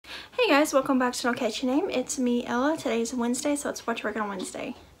guys, welcome back to nocatchyname. It's me, Ella. Today's Wednesday, so it's Whatcha on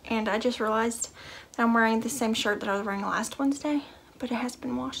Wednesday. And I just realized that I'm wearing the same shirt that I was wearing last Wednesday, but it has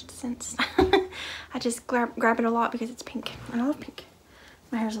been washed since. I just grab it a lot because it's pink, and I love pink.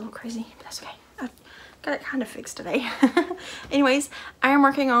 My hair's a little crazy, but that's okay. I got it kind of fixed today. Anyways, I am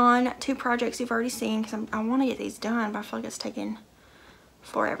working on 2 projects you've already seen because I want to get these done, but I feel like it's taking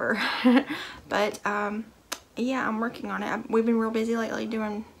forever. But yeah, I'm working on it. We've been real busy lately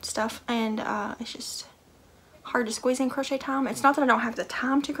doing stuff, and it's just hard to squeeze in crochet time. It's not that I don't have the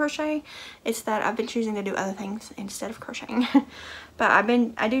time to crochet, it's that I've been choosing to do other things instead of crocheting. But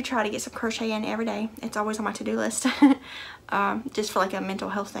I do try to get some crochet in every day. It's always on my to-do list. Just for like a mental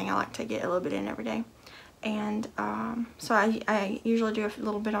health thing, I like to get a little bit in every day. And so I usually do a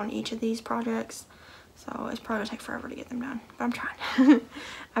little bit on each of these projects. So it's probably gonna take forever to get them done, but I'm trying.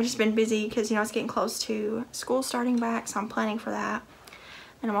 I've just been busy because, you know, it's getting close to school starting back, so I'm planning for that.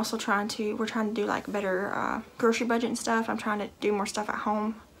 And I'm also we're trying to do like better grocery budget and stuff. I'm trying to do more stuff at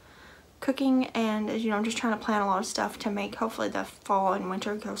home, cooking, and, you know, I'm just trying to plan a lot of stuff to make hopefully the fall and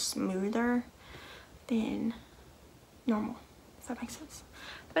winter go smoother than normal, if that makes sense.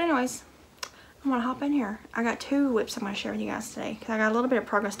 But anyways, I'm gonna hop in here. I got 2 WIPs I'm gonna share with you guys today because I got a little bit of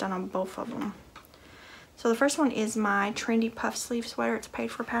progress done on both of them. So the first one is my trendy puff sleeve sweater. It's a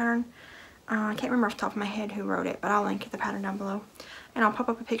paid for pattern. I can't remember off the top of my head who wrote it, but I'll link the pattern down below. And I'll pop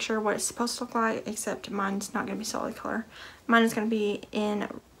up a picture of what it's supposed to look like, except mine's not going to be solid color. Mine is going to be in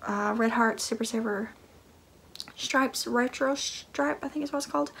Red Heart Super Saver Stripes Retro Stripe, I think is what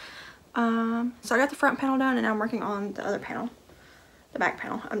it's called. So I got the front panel done, and now I'm working on the other panel, the back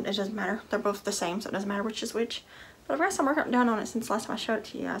panel. It doesn't matter. They're both the same, so it doesn't matter which is which. But I've got some work done on it since last time I showed it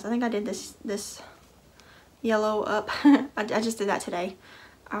to you guys. I think I did this yellow up. I just did that today.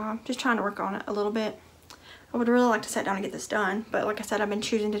 Just trying to work on it a little bit. I would really like to sit down and get this done, but like I said, I've been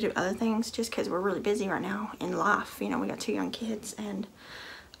choosing to do other things just because we're really busy right now in life. You know, we got 2 young kids, and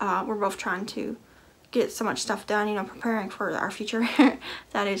we're both trying to get so much stuff done, you know, preparing for our future,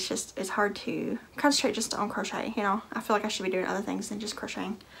 that it's hard to concentrate just on crochet, you know. I feel like I should be doing other things than just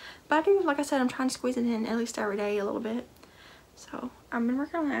crocheting. But I do, like I said, I'm trying to squeeze it in at least every day a little bit. So I've been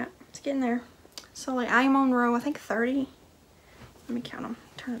working on that. It's getting there. So like I am on row, I think 30. Let me count them.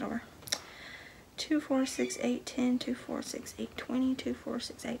 Turn it over. 2, 4, 6, 8, 10, 2, 4, 6, 8, 20, 2, 4,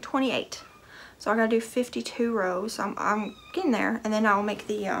 6, 8, 28. So I gotta do 52 rows. So I'm getting there, and then I'll make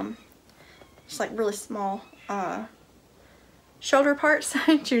the just like really small shoulder parts.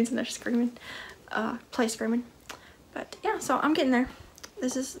 June's in there screaming, play screaming. But yeah, so I'm getting there.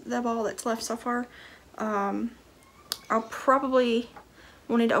 This is the ball that's left so far. I'll probably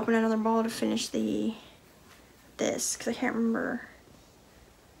will need to open another ball to finish this because I can't remember.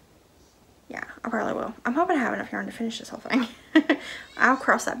 Yeah, I probably will. I'm hoping I have enough yarn to finish this whole thing. I'll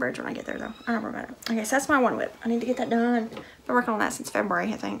cross that bridge when I get there, though. I don't worry about it. Okay, so that's my one WIP. I need to get that done. I've been working on that since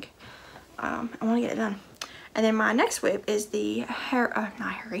February, I think. I want to get it done. And then my next WIP is the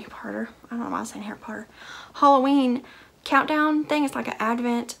not Harry Potter. I don't know why I'm saying Harry Potter. Halloween countdown thing. It's like an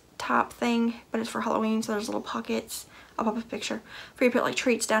advent top thing, but it's for Halloween, so there's little pockets. I'll pop up a picture for you to put like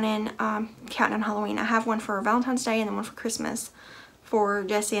treats down in countdown Halloween. I have one for Valentine's Day and then one for Christmas for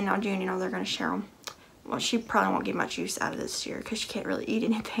Jessie, and now June, you know, they're going to share them. Well, she probably won't get much use out of this year because she can't really eat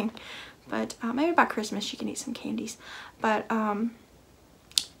anything. But maybe by Christmas she can eat some candies. But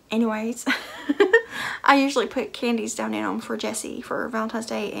anyways, I usually put candies down in them for Jessie for Valentine's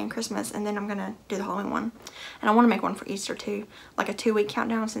Day and Christmas, and then I'm going to do the Halloween one. And I want to make one for Easter too, like a 2-week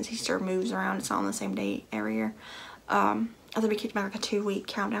countdown since Easter moves around. It's not on the same day every year. I think we keep like a 2-week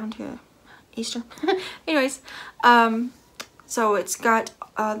countdown to Easter. Anyways, so it's got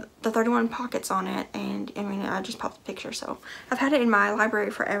the 31 pockets on it, and I mean, I just popped the picture. So I've had it in my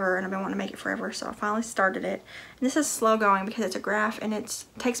library forever, and I've been wanting to make it forever, so I finally started it. And this is slow going because it's a graph, and it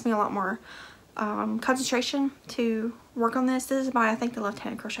takes me a lot more concentration to work on this. This is by, I think, the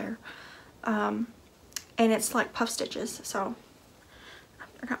Left-Handed Crocheter. And it's like puff stitches, so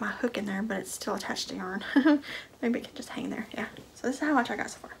I got my hook in there, but it's still attached to yarn. Maybe it can just hang there. Yeah. So this is how much I got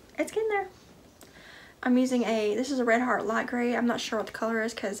so far. It's getting there. I'm using this is a Red Heart light gray. I'm not sure what the color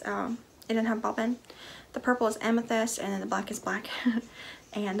is because it didn't have bobbin. The purple is amethyst, and then the black is black.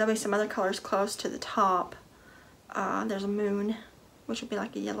 And there'll be some other colors close to the top. There's a moon, which would be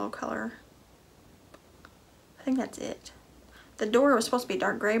like a yellow color. I think that's it. The door was supposed to be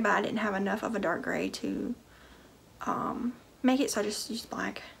dark gray, but I didn't have enough of a dark gray to make it, so I just used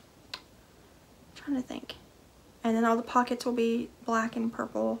black. I'm trying to think. And then all the pockets will be black and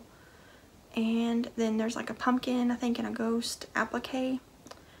purple. And then there's like a pumpkin, I think, and a ghost applique.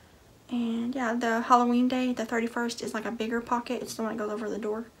 And yeah, the Halloween day, the 31st, is like a bigger pocket. It's the one that goes over the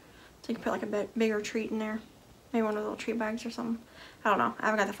door. So you can put like a bigger treat in there. Maybe one of the little treat bags or something. I don't know. I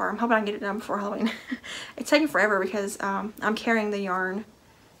haven't got that far. I'm hoping I can get it done before Halloween. It's taking forever because I'm carrying the yarn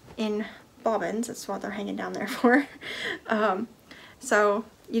in bobbins. That's what they're hanging down there for. So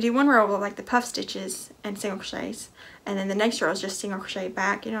you do one row of like the puff stitches and single crochets, and then the next row is just single crochet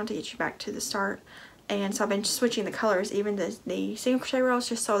back, you know, to get you back to the start. And so I've been switching the colors, even the single crochet rows,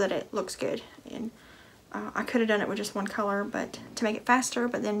 just so that it looks good. And I could have done it with just one color, but to make it faster,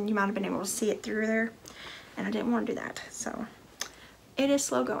 but then you might have been able to see it through there, and I didn't want to do that. So it is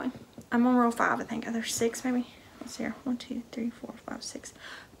slow going. I'm on row 5, I think. There's 6 maybe. Let's see here. 1, 2, 3, 4, 5, 6.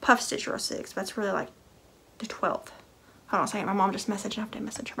 Puff stitch row 6. That's really like the 12th. Hold on a second. My mom just messaged. I have to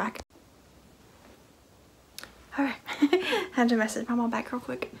message her back. Alright. Had to message my mom back real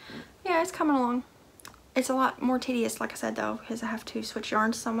quick. Yeah, it's coming along. It's a lot more tedious, like I said, though, because I have to switch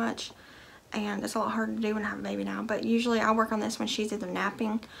yarns so much. And it's a lot harder to do when I have a baby now. But usually I work on this when she's either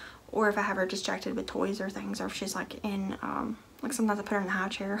napping or if I have her distracted with toys or things, or if she's like in, like sometimes I put her in the high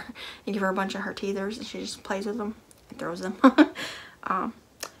chair and give her a bunch of her teethers and she just plays with them and throws them.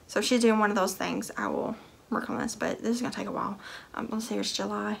 So if she's doing one of those things, I will work on this, but this is going to take a while. Let's see, it's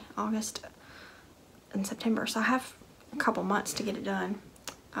July, August, and September, so I have a couple months to get it done.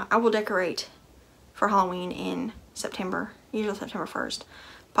 I will decorate for Halloween in September, usually September 1st.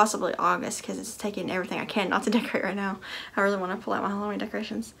 Possibly August, because it's taking everything I can not to decorate right now. I really want to pull out my Halloween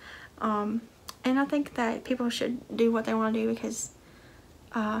decorations. And I think that people should do what they want to do because,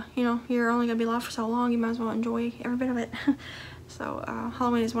 you know, you're only going to be alive for so long. You might as well enjoy every bit of it. So,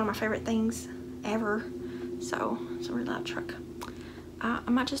 Halloween is one of my favorite things ever. So, it's a really loud truck. I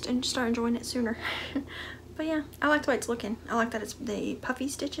might just start enjoying it sooner. But yeah, I like the way it's looking. I like that it's the puffy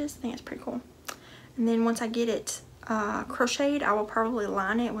stitches. I think it's pretty cool. And then once I get it crocheted, I will probably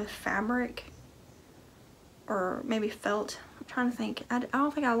line it with fabric or maybe felt. I'm trying to think. I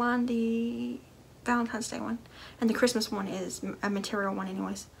don't think I lined the Valentine's Day one, and the Christmas one is a material one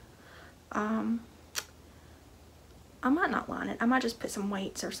anyways. I might not line it. I might just put some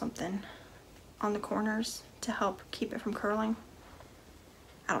weights or something on the corners to help keep it from curling.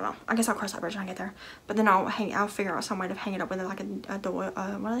 I don't know. I guess I'll cross that bridge when I get there. But then I'll figure out some way to hang it up with like a what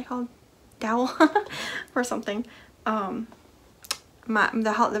are they called? Dowel or something. The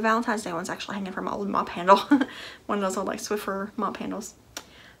Valentine's Day one's actually hanging from my old mop handle. One of those old like Swiffer mop handles.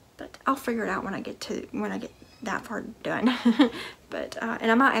 But I'll figure it out when I get that far done. But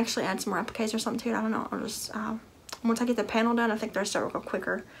and I might actually add some more appliques or something to it. I don't know. I'll just once I get the panel done, I think the rest of it will go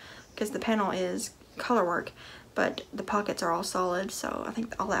quicker because the panel is color work, but the pockets are all solid. So I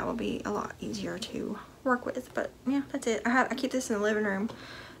think all that will be a lot easier to work with. But yeah, that's it. I keep this in the living room.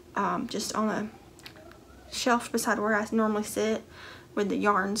 Just on a shelf beside where I normally sit with the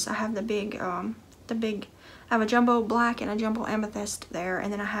yarns. I have I have a jumbo black and a jumbo amethyst there,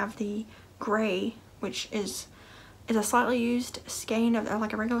 and then I have the gray, which is a slightly used skein of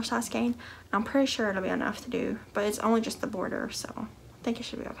like a regular size skein. I'm pretty sure it'll be enough to do, but it's only just the border, so I think it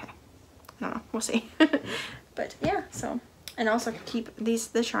should be okay. I don't know, we'll see. But yeah, so, and also keep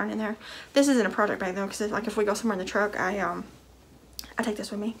this yarn in there. This isn't a project bag though, because like if we go somewhere in the truck, I take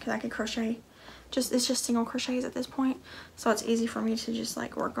this with me because I can crochet. It's just single crochets at this point, so it's easy for me to just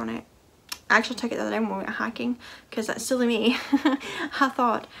like work on it. I actually took it the other day when we went hiking because that's silly me. I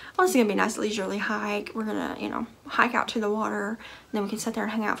thought, oh, this is gonna be a nice leisurely hike. We're gonna, you know, hike out to the water, and then we can sit there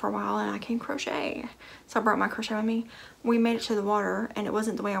and hang out for a while, and I can crochet. So I brought my crochet with me. We made it to the water, and it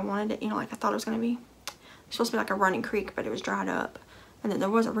wasn't the way I wanted it, you know, like I thought it was gonna be. It's supposed to be like a running creek, but it was dried up. And then there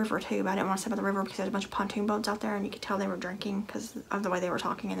was a river too, but I didn't want to step on the river because there's a bunch of pontoon boats out there, and you could tell they were drinking because of the way they were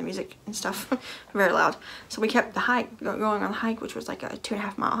talking and the music and stuff. Very loud. So we kept the hike going on the hike, which was like a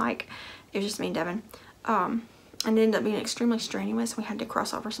 2.5 mile hike. It was just me and Devin. And it ended up being extremely strenuous. We had to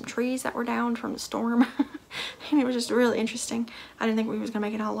cross over some trees that were down from the storm. And it was just really interesting. I didn't think we was going to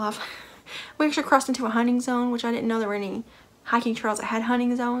make it all off. We actually crossed into a hunting zone, which I didn't know there were any hiking trails that had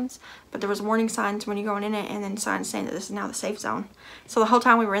hunting zones, but there was warning signs when you're going in it, and then signs saying that this is now the safe zone. So the whole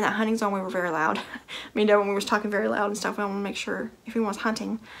time we were in that hunting zone, we were very loud. I mean, when we was talking very loud and stuff, we wanted to make sure if we was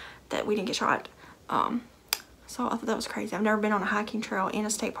hunting that we didn't get shot. So I thought that was crazy. I've never been on a hiking trail in a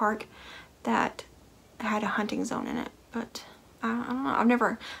state park that had a hunting zone in it, but I don't know. I've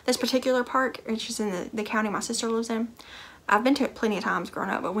never, this particular park, it's just in the county my sister lives in. I've been to it plenty of times growing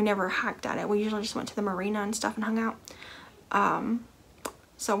up, but we never hiked at it. We usually just went to the marina and stuff and hung out.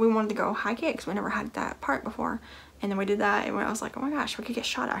 So we wanted to go hike it because we never hiked that park before, and then we did that, and I was like, oh my gosh, we could get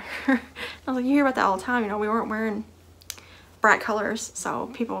shot out here. I was like, you hear about that all the time, you know. We weren't wearing bright colors,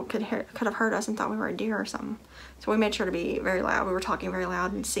 so people could have heard us and thought we were a deer or something. So we made sure to be very loud. We were talking very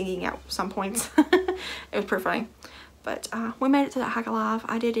loud and singing at some points. It was pretty funny. But we made it to that hike alive.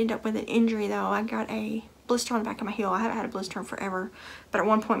 I did end up with an injury though. I got a blister on the back of my heel. I haven't had a blister in forever, but at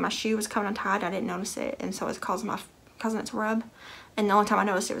one point my shoe was coming untied. I didn't notice it, and so it's causing it to rub. And the only time I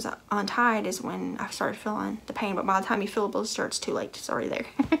noticed it was untied is when I started feeling the pain. But by the time you feel a blister, it's too late. It's already there.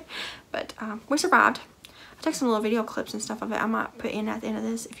 But we survived. I took some little video clips and stuff of it. I might put in at the end of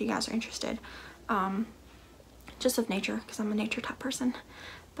this if you guys are interested. Just of nature, because I'm a nature type person.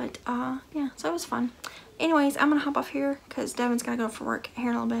 But yeah, so it was fun. Anyways, I'm gonna hop off here because Devin's gotta go for work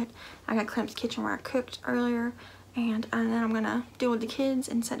here in a little bit. I got Clem's kitchen where I cooked earlier, and then I'm gonna deal with the kids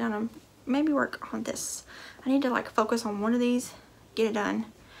and sit down and maybe work on this. I need to like focus on one of these, get it done,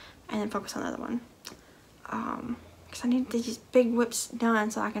 and then focus on the other one. Because I need these big whips done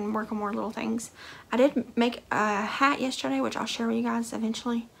so I can work on more little things. I did make a hat yesterday, which I'll share with you guys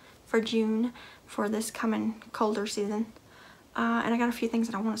eventually for June for this coming colder season. And I got a few things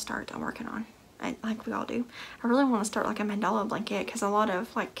that I want to start working on, like we all do. I really want to start like a mandala blanket because a lot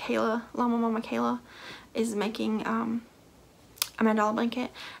of like Llama Mama Kayla is making a mandala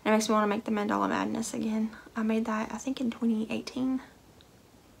blanket, and it makes me want to make the Mandala Madness again. I made that I think in 2018.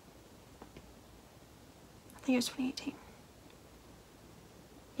 I think it was 2018.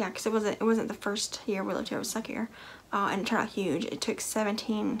 Yeah, because it wasn't the first year we lived here, it was the second year, and it turned out huge. It took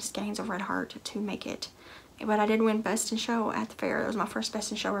 17 skeins of red heart to make it. But I did win Best in Show at the fair. It was my first Best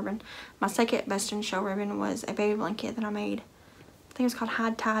in Show ribbon. My second Best in Show ribbon was a baby blanket that I made. I think it was called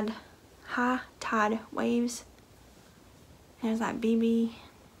High Tide Waves. And it was like BB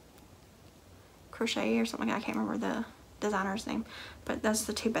Crochet or something like that. I can't remember the designer's name. But that's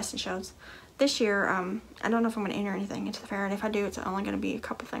the two Best in Shows. This year, I don't know if I'm going to enter anything into the fair. And if I do, it's only going to be a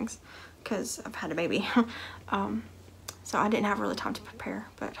couple things. Because I've had a baby. So I didn't have really time to prepare.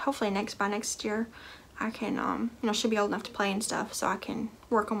 But hopefully by next year, I can, you know, she'll be old enough to play and stuff, so I can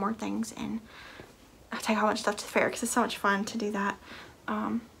work on more things and I take a whole bunch of stuff to the fair because it's so much fun to do that.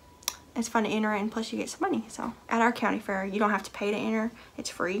 It's fun to enter, and plus you get some money. So at our county fair, you don't have to pay to enter; it's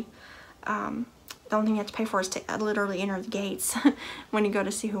free. The only thing you have to pay for is to literally enter the gates when you go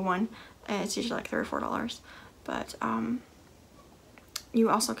to see who won. It's usually like $3 or $4, but you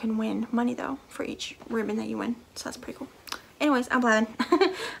also can win money though for each ribbon that you win, so that's pretty cool. Anyways, I'm blabbing.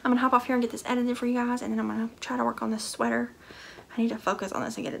 I'm gonna hop off here and get this edited for you guys, and then I'm gonna try to work on this sweater. I need to focus on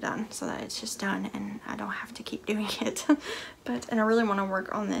this and get it done so that it's just done and I don't have to keep doing it. And I really want to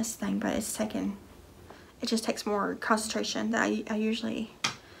work on this thing, but it just takes more concentration that I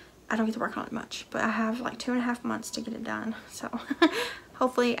don't get to work on it much. But I have like 2.5 months to get it done, so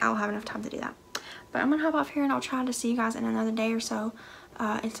hopefully I'll have enough time to do that. But I'm gonna hop off here and I'll try to see you guys in another day or so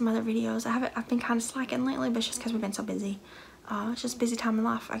in some other videos. I've been kind of slacking lately, but it's just because we've been so busy. It's just a busy time in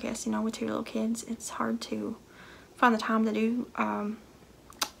life, I guess, you know, with 2 little kids. It's hard to find the time to do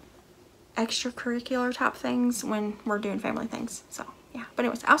extracurricular type things when we're doing family things. So yeah, but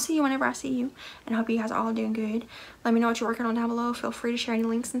anyways, I'll see you whenever I see you, and I hope you guys are all doing good. Let me know what you're working on down below. Feel free to share any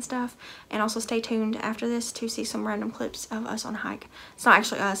links and stuff, and also stay tuned after this to see some random clips of us on a hike. It's not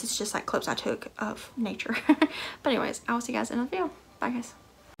actually us, it's just like clips I took of nature. But anyways, I will see you guys in another video. Bye guys.